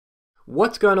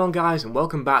What's going on, guys, and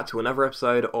welcome back to another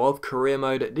episode of Career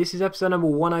Mode. This is episode number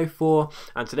 104,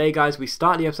 and today, guys, we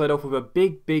start the episode off with a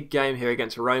big game here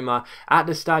against Roma at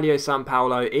the Stadio San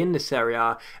Paolo in the Serie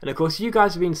A. And of course, you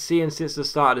guys have been seeing since the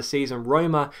start of the season,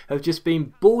 Roma have just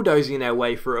been bulldozing their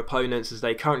way through opponents as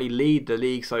they currently lead the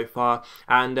league so far,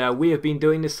 and we have been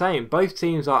doing the same. Both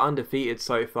teams are undefeated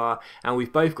so far, and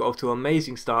we've both got off to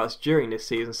amazing starts during this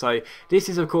season. So this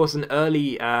is, of course, an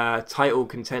early title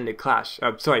contended clash.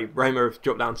 Roma have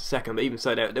dropped down to second, but even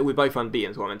so, we're both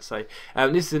unbeaten is what I meant to say.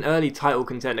 This is an early title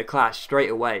contender clash straight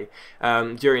away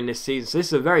during this season, so this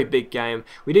is a very big game.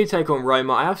 We do take on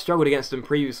Roma. I have struggled against them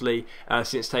previously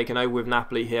since taking over with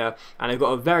Napoli here, and they've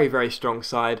got a very strong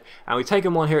side, and we take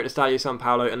them on here at the Stadio San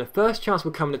Paolo, and the first chance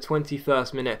would come in the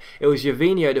 21st minute. It was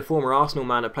Gervinho, the former Arsenal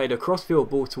man, that played a cross-field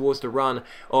ball towards the run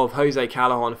of Jose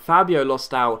Callejon. Fabio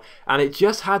lost out, and it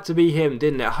just had to be him,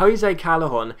 didn't it? Jose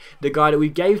Callejon, the guy that we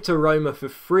gave to Roma for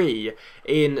free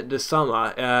in the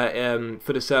summer to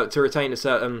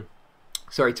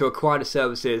acquire the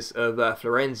services of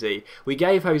Florenzi. We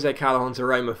gave Jose Callejon to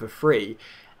Roma for free,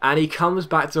 and he comes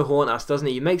back to haunt us, doesn't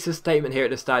he? He makes a statement here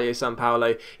at the Stadio San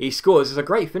Paolo. He scores. It's a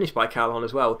great finish by Callejon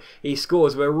as well. He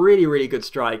scores with a really good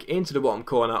strike into the bottom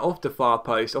corner, off the far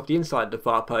post, off the inside of the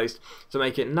far post, to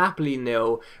make it Napoli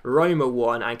 0, Roma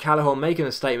 1, and Callejon making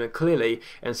a statement clearly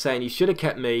and saying, you should have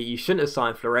kept me, you shouldn't have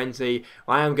signed Florenzi,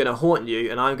 I am going to haunt you,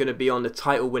 and I'm going to be on the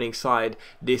title-winning side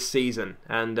this season.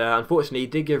 And unfortunately, he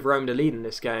did give Roma the lead in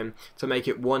this game to make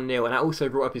it 1-0, and that also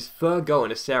brought up his third goal in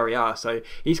the Serie A, so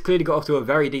he's clearly got off to a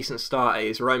very decent start at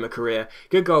his Roma career.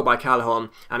 Good goal by Callejon,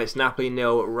 and it's Napoli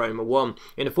 0, Roma 1.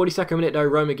 In the 42nd minute though,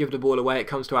 Roma give the ball away. It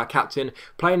comes to our captain,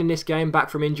 playing in this game, back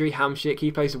from injury, Hamšík. He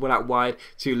plays the ball out wide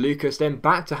to Lucas, then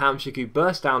back to Hamšík, who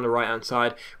bursts down the right hand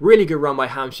side. Really good run by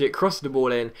Hamšík, crosses the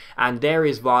ball in, and there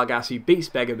is Vargas, who beats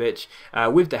Begovic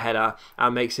with the header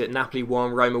and makes it Napoli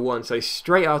 1, Roma 1. So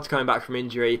straight after coming back from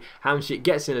injury, Hamšík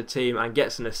gets in the team and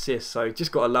gets an assist, so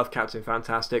just got to love captain,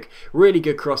 fantastic. Really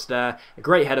good cross there, a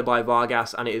great header by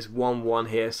Vargas, and it is 1-1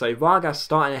 here. So Vargas,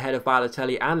 starting ahead of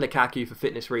Balotelli and Lukaku for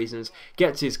fitness reasons,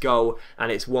 gets his goal,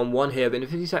 and it's 1-1 here. But in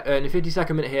the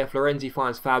 52nd minute here, Florenzi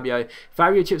finds Fabio.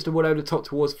 Fabio chips the ball over the top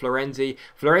towards Florenzi.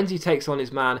 Florenzi takes on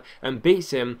his man and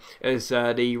beats him as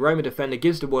the Roma defender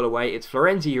gives the ball away. It's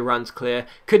Florenzi who runs clear.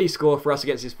 Could he score for us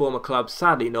against his former club?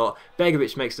 Sadly not.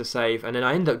 Begovic makes the save, and then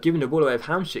I end up giving the ball away with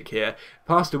Hamšík here.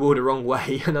 Passed the ball the wrong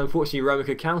way, and unfortunately Roma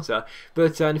could counter.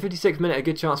 But in the 56th minute, a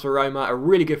good chance for Roma, a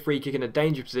really good free kick in a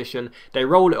dangerous position. They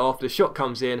roll it off, the shot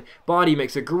comes in, Bardi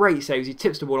makes a great save as he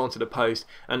tips the ball onto the post,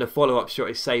 and the follow-up shot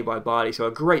is saved by Bardi. So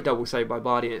a great double save by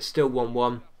Bardi, and it's still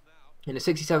 1-1. In the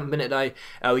 67th minute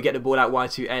though, we get the ball out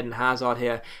wide to Eden Hazard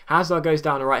here. Hazard goes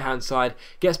down the right hand side,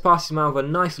 gets past his man with a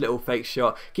nice little fake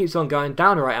shot, keeps on going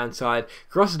down the right hand side,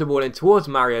 crosses the ball in towards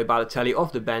Mario Balotelli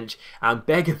off the bench, and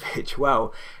Begovic,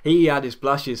 well, he had his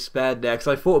blushes spared there, because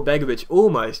I thought Begovic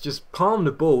almost just palmed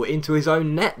the ball into his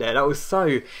own net there. That was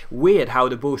so weird how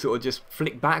the ball sort of just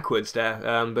flicked backwards there,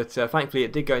 but thankfully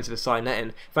it did go into the side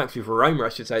netting. Thankfully for Roma, I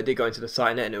should say, it did go into the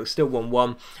side net, and it was still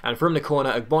 1-1, and from the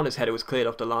corner, Ogbona's header was cleared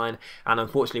off the line, and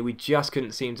unfortunately we just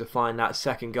couldn't seem to find that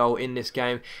second goal in this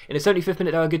game. In the 75th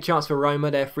minute though, a good chance for Roma.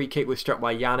 Their free kick was struck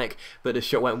by Yannick, but the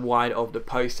shot went wide of the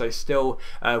post, so still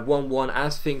 1-1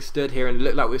 as things stood here, and it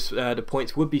looked like the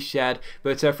points would be shared.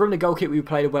 But from the goal kick, we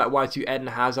played the ball out wide to Eden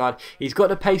Hazard. He's got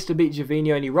the pace to beat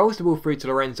Gervinho, and he rolls the ball through to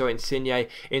Lorenzo Insigne.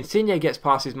 Insigne gets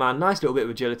past his man, nice little bit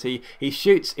of agility. He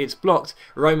shoots, it's blocked.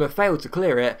 Roma failed to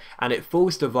clear it, and it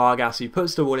falls to Vargas, who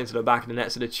puts the ball into the back of the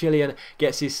net, so the Chilean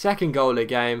gets his second goal of the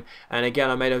game. And again,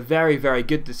 I made a very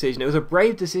good decision. It was a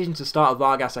brave decision to start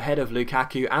Vargas ahead of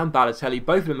Lukaku and Balotelli.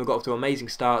 Both of them have got off to amazing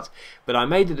starts, but I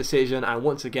made the decision, and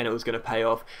once again it was going to pay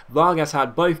off. Vargas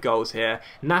had both goals here.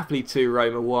 Napoli 2,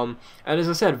 Roma 1. And as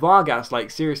I said, Vargas, like,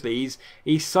 seriously,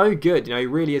 he's so good. You know, he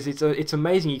really is. It's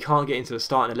amazing he can't get into the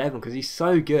starting 11 because he's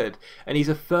so good, and he's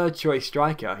a third choice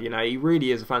striker. You know, he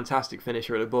really is a fantastic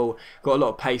finisher of the ball. Got a lot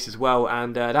of pace as well,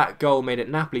 and that goal made it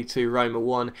Napoli 2, Roma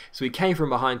 1. So we came from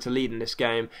behind to lead in this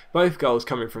game. Both goals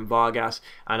coming from Vargas,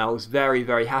 and I was very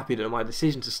happy that my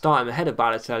decision to start him ahead of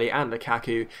Balotelli and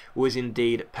Lukaku was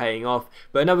indeed paying off.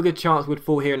 But another good chance would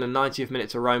fall here in the 90th minute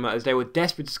to Roma, as they were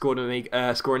desperate to score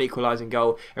an equalising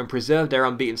goal and preserve their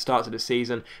unbeaten start to the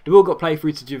season. The ball got played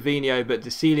through to Gervinho, but De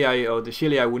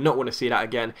Sciglio will not want to see that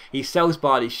again. He sells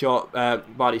Bardi short,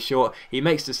 he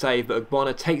makes the save, but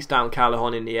Ogbonna takes down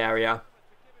Callejon in the area.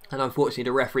 and unfortunately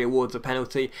the referee awards a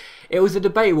penalty. It was a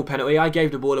debatable penalty. I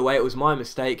gave the ball away. It was my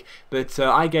mistake, but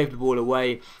I gave the ball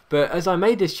away. But as I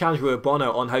made this challenge with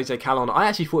Bono on Jose Callejon, I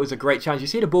actually thought it was a great challenge. You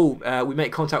see the ball, we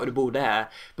make contact with the ball there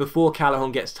before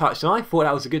Callejon gets touched, and I thought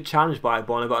that was a good challenge by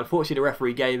Bono, but unfortunately the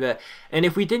referee gave it. And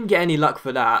if we didn't get any luck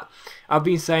for that, I've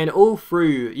been saying all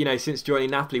through, you know, since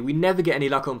joining Napoli, we never get any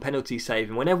luck on penalty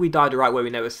saving. Whenever we die the right way, we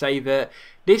never save it.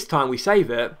 This time we save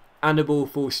it, and the ball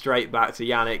falls straight back to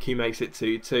Yannick, who makes it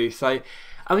 2-2. So,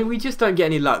 I mean, we just don't get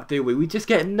any luck, do we? We just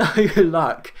get no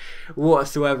luck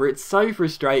whatsoever. It's so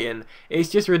frustrating. It's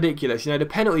just ridiculous. You know, the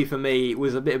penalty for me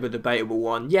was a bit of a debatable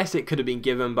one. Yes, it could have been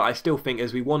given, but I still think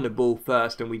as we won the ball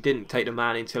first and we didn't take the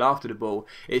man until after the ball,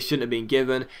 it shouldn't have been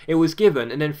given. It was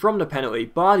given, and then from the penalty,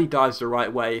 Bardi dives the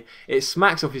right way. It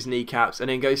smacks off his kneecaps and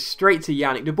then goes straight to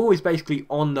Yannick. The ball is basically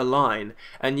on the line,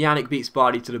 and Yannick beats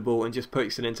Bardi to the ball and just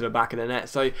puts it into the back of the net.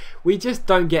 So we just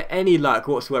don't get any luck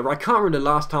whatsoever. I can't remember the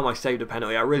last time I saved a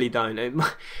penalty. I really don't.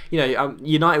 You know,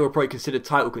 United were probably considered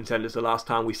title contenders the last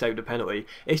time we saved a penalty.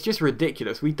 It's just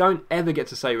ridiculous. We don't ever get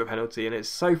to save a penalty, and it's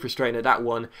so frustrating that that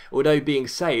one, although being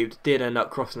saved, did end up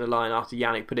crossing the line after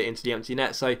Yannick put it into the empty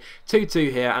net. So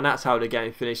 2-2 here, and that's how the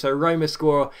game finished. So Roma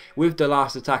score with the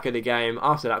last attack of the game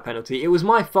after that penalty. It was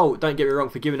my fault, don't get me wrong,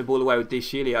 for giving the ball away with Di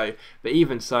Sciglio, but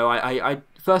even so, I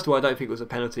first of all, I don't think it was a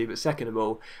penalty, but second of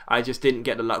all, I just didn't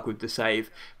get the luck with the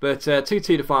save. But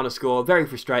 2-2 the final score, very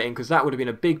frustrating, because that would have been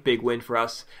a big win for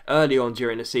us early on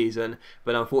during the season,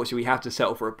 but unfortunately we have to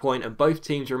settle for a point, and both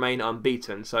teams remain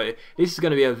unbeaten, so this is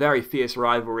going to be a very fierce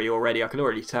rivalry already, I can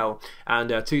already tell, and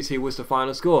 2-2 was the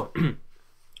final score.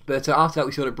 But after that,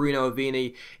 we saw that Bruno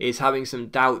Avini is having some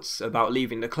doubts about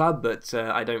leaving the club, but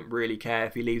I don't really care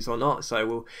if he leaves or not, so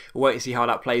we'll wait and see how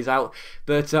that plays out.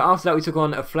 But after that, we took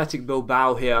on Athletic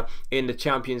Bilbao here in the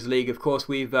Champions League. Of course,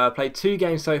 we've played 2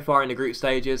 games so far in the group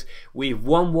stages. We've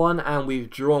won 1 and we've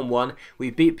drawn 1. We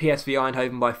beat PSV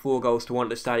Eindhoven by 4-1 at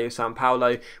the Stadio San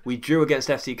Paolo. We drew against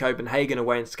FC Copenhagen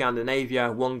away in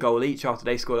Scandinavia, 1 goal each after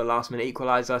they scored a last-minute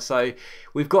equaliser. So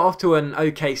we've got off to an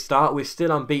okay start. We're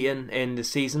still unbeaten in the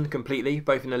season completely,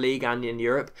 both in the league and in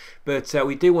Europe, but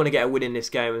we do want to get a win in this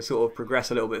game and sort of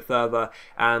progress a little bit further,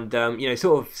 and you know,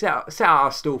 sort of set out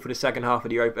our stall for the second half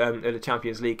of the the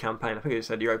Champions League campaign. I think I just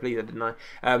said Europa League, didn't I?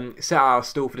 Set out our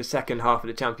stall for the second half of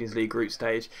the Champions League group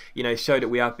stage. You know, show that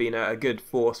we have been a good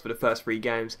force for the first 3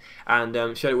 games, and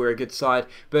show that we're a good side.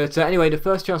 But anyway, the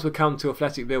first chance would come to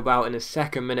Athletic Bilbao in the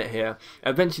 2nd minute here.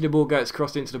 Eventually, the ball gets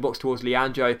crossed into the box towards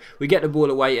Leandro. We get the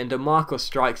ball away, and DeMarcos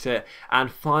strikes it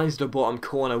and finds the bottom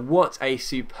corner. What a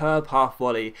superb half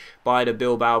volley by the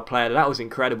Bilbao player. That was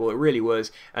incredible, it really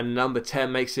was. And number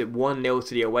 10 makes it 1-0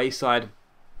 to the away side.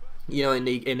 You know, in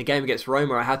the game against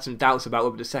Roma, I had some doubts about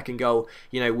whether the second goal,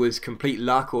 you know, was complete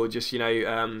luck or just, you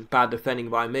know, bad defending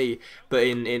by me. But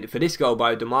for this goal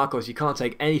by DeMarcos, you can't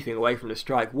take anything away from the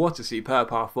strike. What a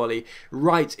superb half volley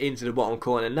right into the bottom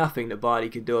corner. Nothing that Bardi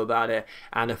could do about it.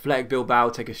 And Athletic Bilbao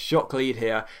take a shock lead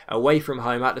here away from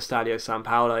home at the Stadio San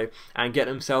Paolo and get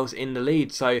themselves in the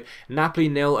lead. So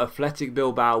Napoli 0, Athletic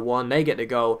Bilbao 1. They get the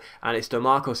goal, and it's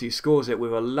DeMarcos who scores it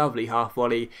with a lovely half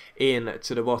volley in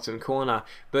to the bottom corner.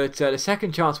 But the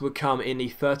second chance would come in the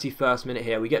 31st minute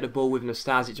here. We get the ball with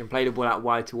Nastasic and play the ball out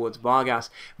wide towards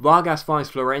Vargas. Vargas finds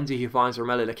Florenzi, who finds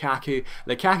Romelu Lukaku.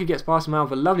 Lukaku gets past him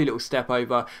out with a lovely little step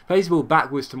over. Plays the ball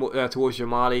backwards towards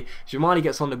Jamali. Jamali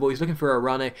gets on the ball. He's looking for a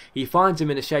runner. He finds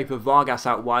him in the shape of Vargas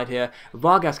out wide here.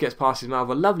 Vargas gets past his mouth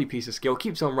with a lovely piece of skill.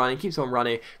 Keeps on running,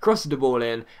 crosses the ball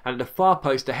in, and at the far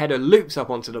post, the header loops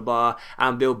up onto the bar,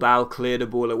 and Bilbao clear the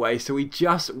ball away. So we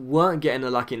just weren't getting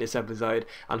the luck in this episode.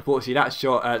 Unfortunately,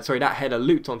 that header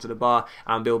looped onto the bar,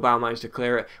 and Bilbao managed to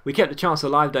clear it. We kept the chance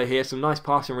alive though here. Some nice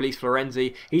pass and release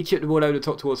Florenzi. He chipped the ball over the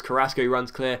top towards Carrasco, who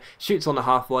runs clear, shoots on the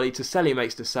half volley. Toselli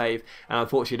makes the save, and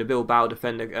unfortunately the Bilbao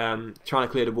defender trying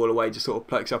to clear the ball away just sort of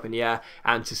plucks up in the air,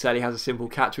 and Toselli has a simple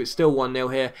catch. It's still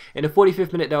 1-0 here. In the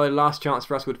 45th minute though, the last chance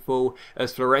for us would fall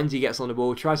as Florenzi gets on the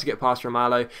ball, tries to get past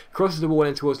Romalo, crosses the ball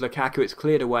in towards Lukaku. It's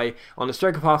cleared away. On the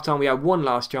stroke of half time, we have one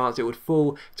last chance. It would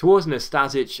fall towards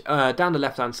Nastasic down the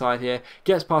left hand side here,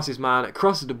 gets past his man,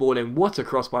 crosses the ball in. What a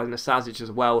cross by Nastasic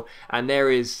as well, and there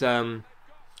is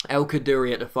El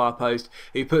Kaduri at the far post,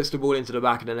 who puts the ball into the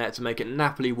back of the net to make it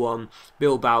Napoli 1,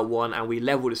 Bilbao 1, and we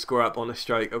level the score up on the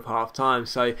stroke of half time.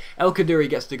 So El Kaduri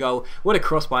gets the goal. What a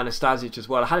cross by Nastasic as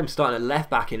well. I had him starting at left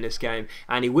back in this game,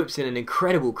 and he whips in an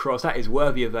incredible cross. That is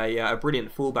worthy of a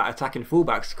brilliant fullback, attacking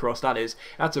fullback's cross. That's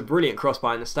a brilliant cross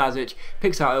by Nastasic.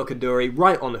 Picks out El Kaduri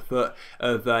right on the foot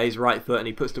of his right foot, and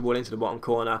he puts the ball into the bottom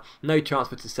corner. No chance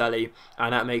for Toselli,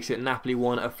 and that makes it Napoli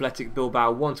 1, Athletic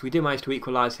Bilbao 1. So we did manage to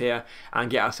equalise here and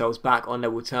get ourselves back on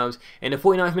level terms. In the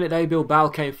 49th minute though, Bilbao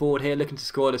came forward here looking to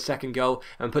score the second goal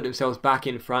and put themselves back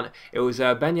in front. It was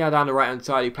Benya down the right hand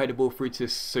side who played the ball through to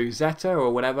Suzetta or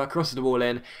whatever, crosses the ball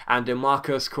in, and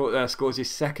DeMarco scores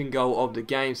his second goal of the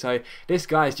game. So this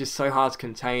guy is just so hard to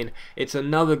contain. It's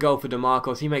another goal for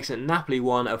DeMarcos. He makes it Napoli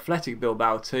 1, Athletic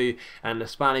Bilbao 2, and the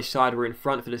Spanish side were in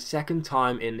front for the second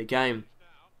time in the game.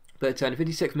 But in the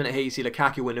 56th minute here, you see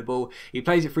Lukaku win the ball. He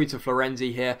plays it through to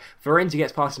Florenzi here. Florenzi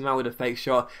gets past him out with a fake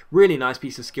shot. Really nice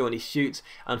piece of skill, and he shoots.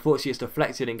 Unfortunately, it's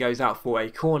deflected and goes out for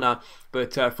a corner.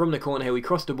 But from the corner here, we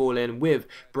cross the ball in with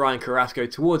Brian Carrasco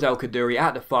towards El Kaddouri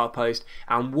at the far post.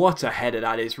 And what a header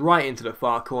that is, right into the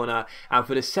far corner. And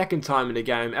for the second time in the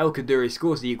game, El Kaddouri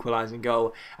scores the equalising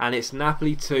goal. And it's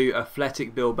Napoli 2,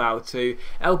 Athletic Bilbao 2.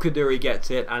 El Kaddouri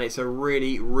gets it, and it's a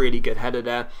really, really good header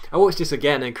there. I watched this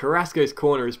again, and Carrasco's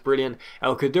corner is brilliant.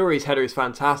 El Kaddouri's header is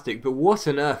fantastic, but what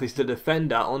on earth is the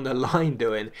defender on the line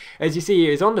doing? As you see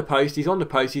here, he's on the post,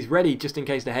 he's ready just in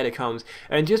case the header comes,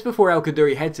 and just before El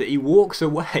Kaddouri heads it, he walks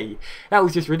away. That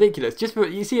was just ridiculous.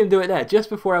 You see him do it there, just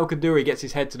before El Kaddouri gets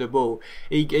his head to the ball,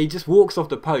 he just walks off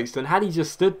the post, and had he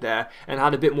just stood there and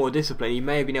had a bit more discipline, he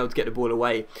may have been able to get the ball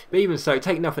away. But even so,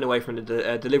 take nothing away from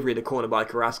the delivery of the corner by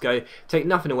Carrasco, take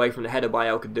nothing away from the header by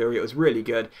El Kaddouri. It was really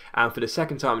good, and for the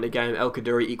second time in the game, El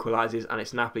Kaddouri equalises, and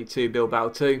it's Napoli 2, Bilbao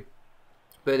 2.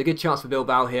 But a good chance for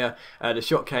Bilbao here. The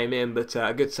shot came in, but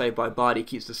a good save by Bardi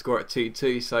keeps the score at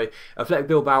 2-2. So Athletic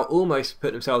Bilbao almost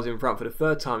put themselves in front for the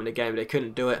third time in the game, but they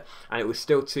couldn't do it, and it was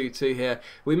still 2-2 here.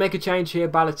 We make a change here.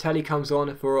 Balotelli comes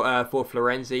on for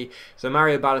Florenzi. So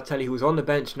Mario Balotelli, who was on the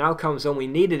bench, now comes on. We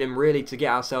needed him really to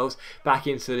get ourselves back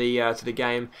into the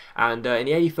game. And in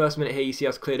the 81st minute here, you see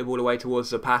us clear the ball away towards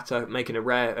Zapata, making a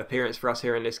rare appearance for us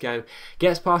here in this game.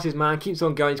 Gets past his man, keeps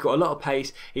on going. He's got a lot of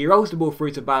pace. He rolls the ball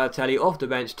through to Balotelli off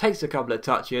the bench, takes a couple of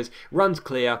touches, runs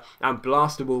clear, and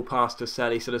blasts the ball past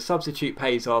Toselli. So the substitute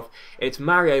pays off. It's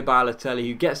Mario Balotelli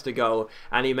who gets the goal,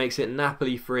 and he makes it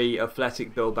Napoli 3,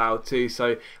 Athletic Bilbao 2.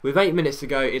 So with 8 minutes to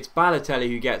go, it's Balotelli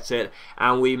who gets it,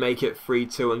 and we make it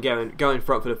 3-2 and go in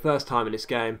front for the first time in this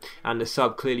game, and the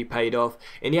sub clearly paid off.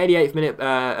 In the 88th minute,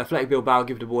 Athletic Bilbao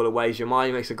give the ball away.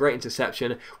 Jamali makes a great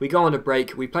interception. We go on a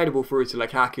break. We play the ball through to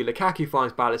Lukaku. Lukaku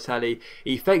finds Balotelli.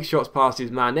 He fakes shots past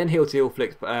his man, then heel-to-heel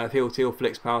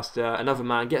flicks past another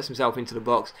man, gets himself into the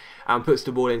box and puts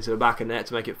the ball into the back of the net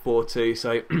to make it 4-2.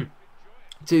 So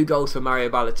 2 goals for Mario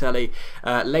Balotelli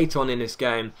late on in this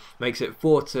game makes it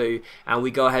 4-2, and we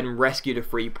go ahead and rescue the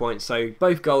 3 points. So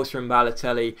both goals from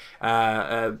Balotelli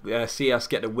see us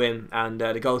get the win, and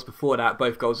the goals before that,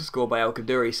 both goals were scored by El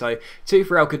Kaddouri. So 2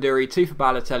 for El Kaddouri, 2 for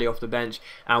Balotelli off the bench,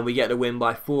 and we get the win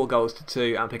by 4 goals to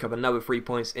 2 and pick up another 3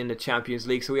 points in the Champions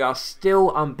League. So we are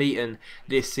still unbeaten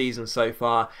this season so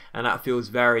far, and that feels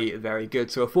very, very good.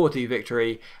 So a 4-2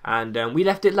 victory, and we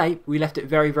left it late. We left it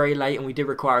very, very late, and we did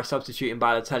require a substitute in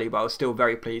Balotelli, but I was still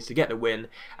very pleased to get the win,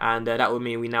 and that would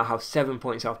mean we now have 7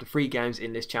 points after 3 games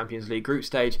in this Champions League group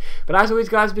stage. But as always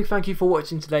guys, a big thank you for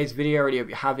watching today's video. I really hope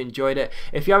you have enjoyed it.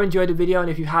 If you have enjoyed the video, and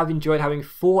if you have enjoyed having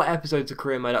 4 episodes of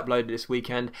Career Mode uploaded this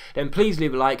weekend, then please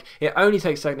leave a like. It only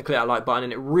takes a second to click that like button,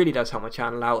 and it really does help my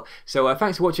channel out. So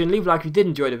thanks for watching. Leave a like if you did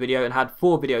enjoy the video and had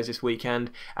 4 videos this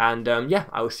weekend, and yeah,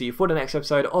 I will see you for the next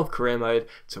episode of Career Mode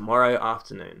tomorrow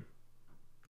afternoon.